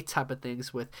debate type of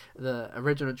things with the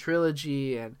original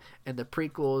trilogy and the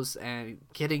prequels, and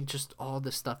getting just all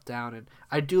this stuff down. And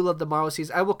I do love the Marvel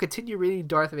series. I will continue reading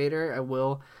Darth Vader. I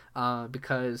will,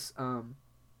 because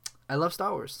I love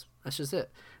Star Wars. That's just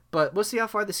it. But we'll see how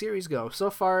far the series go. So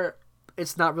far,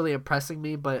 it's not really impressing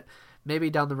me, but maybe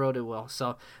down the road it will.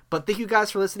 So, but thank you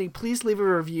guys for listening. Please leave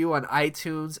a review on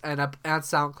iTunes and on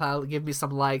SoundCloud. Give me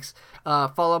some likes.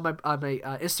 Follow my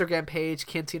Instagram page,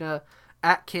 Cantina,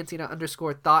 at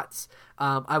Cantina_thoughts.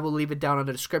 I will leave it down in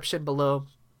the description below.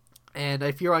 And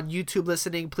if you're on YouTube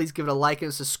listening, please give it a like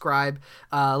and subscribe.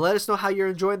 Let us know how you're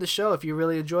enjoying the show. If you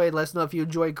really enjoy it, let us know if you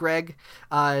enjoy Greg.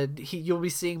 You'll be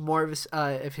seeing more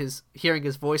of hearing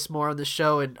his voice more on the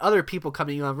show, and other people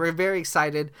coming on. We're very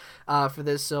excited for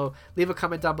this. So leave a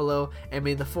comment down below, and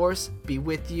may the Force be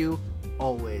with you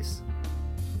always.